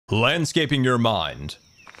Landscaping Your Mind,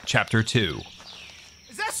 Chapter 2.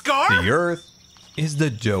 Is that Scar? The Earth is the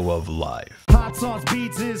dough of life. Hot Sauce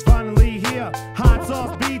Beats is finally here. Hot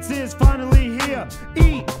Sauce Beats is finally here.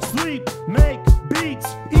 Eat, sleep, make beats.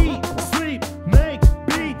 Eat, sleep, make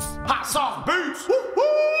beats. Hot Sauce Beats! Woo-hoo!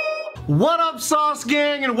 What up, Sauce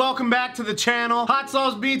Gang, and welcome back to the channel. Hot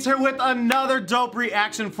Sauce Beats here with another dope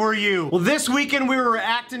reaction for you. Well, this weekend we were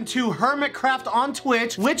reacting to Hermitcraft on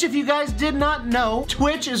Twitch, which if you guys did not know,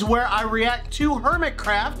 Twitch is where I react to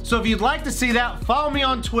Hermitcraft. So if you'd like to see that, follow me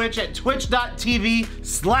on Twitch at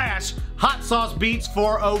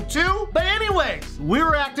twitch.tv/HotSauceBeats402. But anyways, we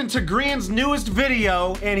were reacting to Grian's newest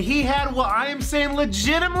video, and he had what I am saying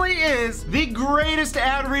legitimately is the greatest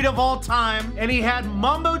ad read of all time, and he had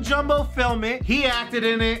Mumbo Jumbo film it, he acted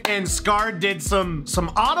in it, and Scar did some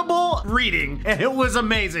audible reading, and it was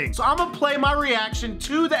amazing. So I'm gonna play my reaction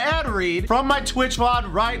to the ad read from my Twitch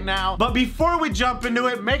VOD right now. But before we jump into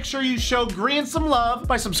it, make sure you show Grian some love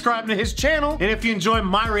by subscribing to his channel, and if you enjoy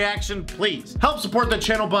my reaction, please help support the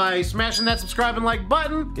channel by smashing that subscribe and like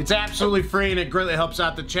button. It's absolutely free and it greatly helps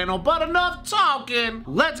out the channel. But enough talking,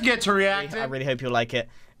 let's get to reacting. I really hope you'll like it.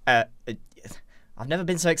 I've never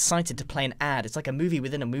been so excited to play an ad. It's like a movie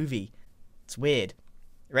within a movie. It's weird.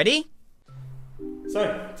 Ready?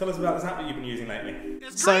 So, tell us about this app that you've been using lately.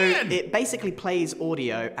 So, it basically plays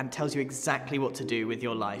audio and tells you exactly what to do with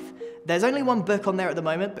your life. There's only one book on there at the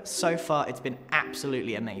moment, but so far it's been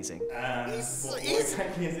absolutely amazing. What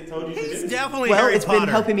exactly has it told you to do? He's definitely Well, Harry it's Potter. been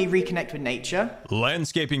helping me reconnect with nature.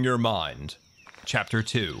 Landscaping Your Mind, Chapter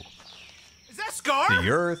 2. Is that Scar? The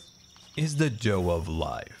Earth is the dough of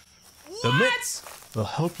life. The mix will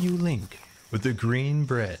help you link with the green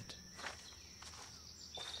bread.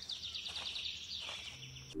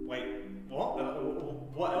 Wait, what?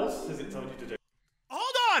 What else has it told you to do?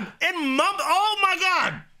 Hold on! And Mumbo, oh my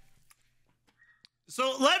god!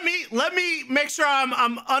 So let me make sure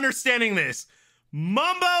I'm understanding this.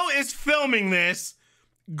 Mumbo is filming this,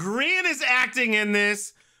 Grian is acting in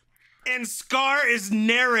this, and Scar is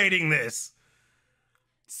narrating this.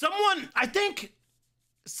 I think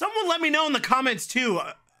someone let me know in the comments too,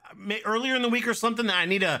 earlier in the week or something, that I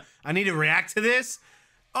need to react to this.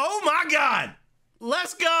 Oh my god!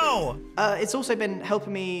 Let's go! It's also been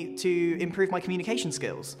helping me to improve my communication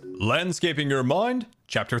skills. Landscaping Your Mind,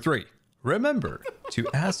 Chapter 3. Remember to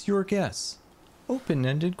ask your guests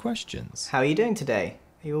open-ended questions. How are you doing today?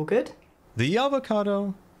 Are you all good? The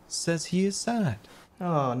avocado says he is sad.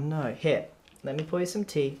 Oh no, here. Let me pour you some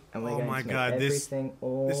tea, and we're Oh going my to make god, everything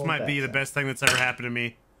all this might be the better. best thing that's ever happened to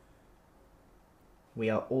me.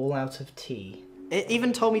 We are all out of tea. It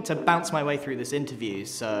even told me to bounce my way through this interview,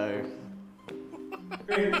 so...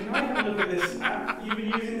 Grian, can I have a look at this app? You've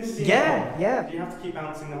been using this? Yeah, yeah. Do you have to keep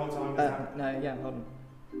bouncing the whole time? No, yeah, hold on.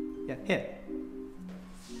 Yeah, here.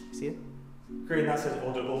 See it? Grian, that says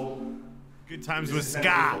Audible. Good times This with is meant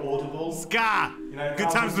to be Ska. for Audible. Ska. You know,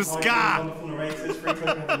 Good times with thousands of Ska. Wonderful narrators, free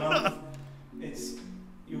token every month.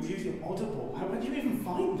 You're using Audible. How did you even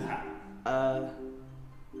find that?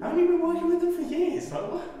 Haven't you been working with them for years? Like,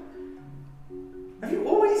 what? Have you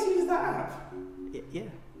always used that app? Yeah.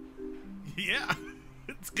 Yeah.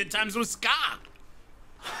 It's Good Times with Ska.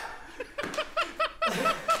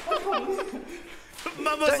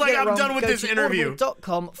 Mumbo's like, I'm done with this interview.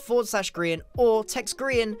 Audible.com/Grian or text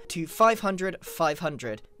Grian to 500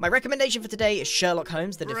 500. My recommendation for today is Sherlock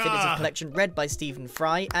Holmes, the definitive collection read by Stephen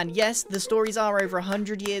Fry. And yes, the stories are over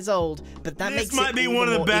 100 years old, but that makes it might be all one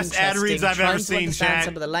of the more best ad reads interesting, I've ever trying to seen, understand chat.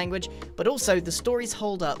 some of the language, but also the stories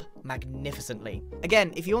hold up magnificently.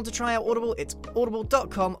 Again, if you want to try out Audible, it's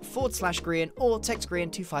audible.com/Grian or text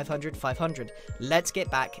Grian to 500 500. Let's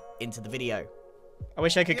get back into the video. I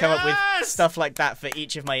wish I could come up with stuff like that for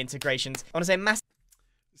each of my integrations. I want to say massive.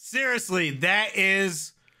 Seriously, that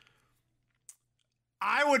is...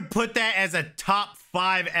 I would put that as a top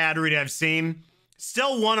 5 ad read I've seen.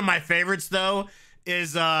 Still one of my favorites, though,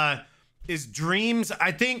 is Dreams.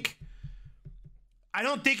 I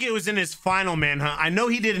don't think it was in his final manhunt. I know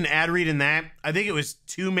he did an ad read in that. I think it was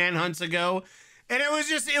 2 manhunts ago. And it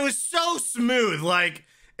was so smooth. Like,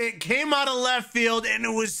 it came out of left field, and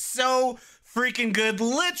it was so freaking good.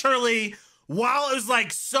 Literally, while it was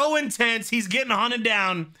like so intense, he's getting hunted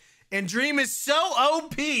down, and Dream is so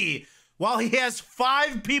OP. While he has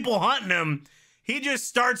 5 people hunting him, he just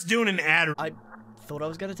starts doing an ad. I thought I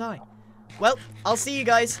was gonna die. Well, I'll see you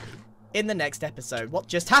guys in the next episode. What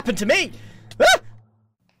just happened to me? Ah!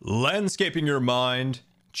 Landscaping Your Mind,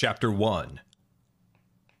 Chapter 1.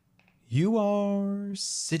 You are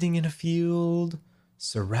sitting in a field,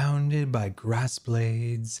 surrounded by grass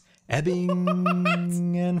blades, ebbing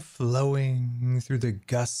and flowing through the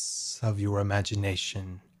gusts of your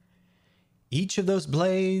imagination. Each of those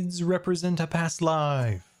blades represent a past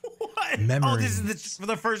life. What? Memories, oh, this is for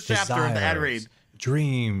the first chapter of the ad read.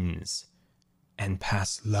 Dreams, and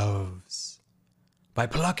past loves. By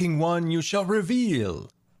plucking one, you shall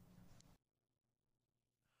reveal.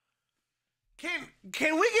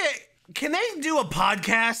 Can they do a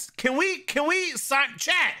podcast? Can we sign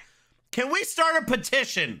chat? Can we start a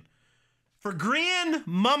petition for Grian,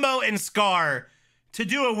 Mumbo, and Scar to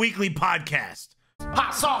do a weekly podcast?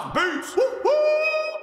 Hot sauce boots. Woo, woo.